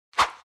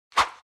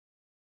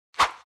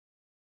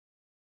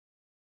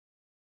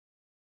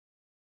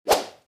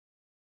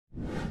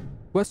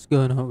What's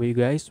going on with you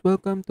guys?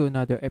 Welcome to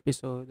another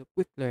episode of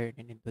Quick Learn.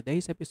 And in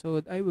today's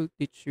episode, I will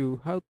teach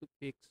you how to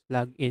fix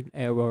login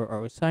error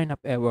or sign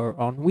up error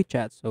on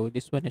WeChat. So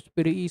this one is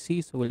pretty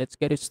easy. So let's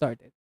get it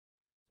started.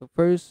 So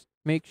first,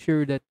 make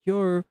sure that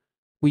your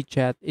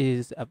WeChat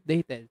is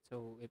updated.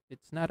 So if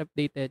it's not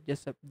updated,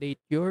 just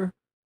update your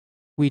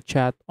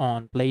WeChat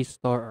on Play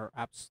Store or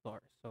App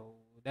Store.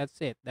 So that's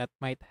it. That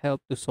might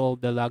help to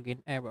solve the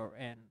login error.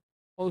 And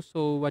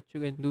also, what you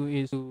can do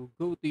is to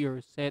go to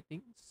your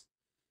settings.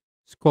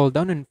 Scroll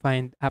down and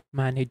find app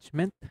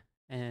management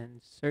and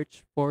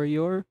search for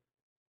your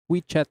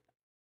WeChat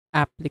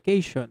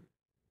application.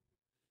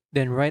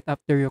 Then, right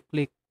after you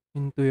click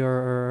into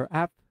your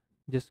app,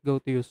 just go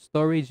to your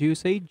storage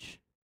usage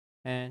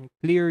and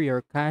clear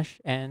your cache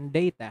and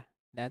data.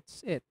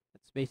 That's it.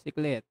 That's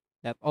basically it.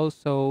 That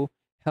also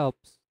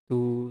helps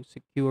to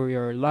secure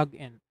your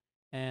login.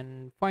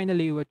 And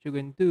finally, what you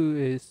can do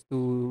is to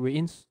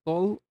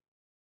reinstall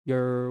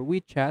your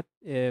WeChat.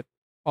 If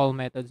all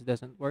methods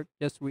doesn't work,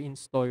 just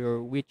reinstall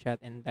your WeChat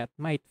and that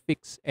might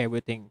fix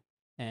everything.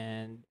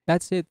 And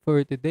that's it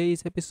for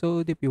today's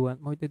episode. If you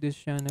want more to this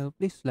channel,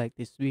 please like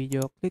this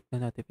video, click the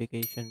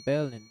notification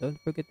bell, and don't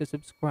forget to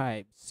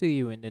subscribe. See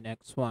you in the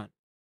next one.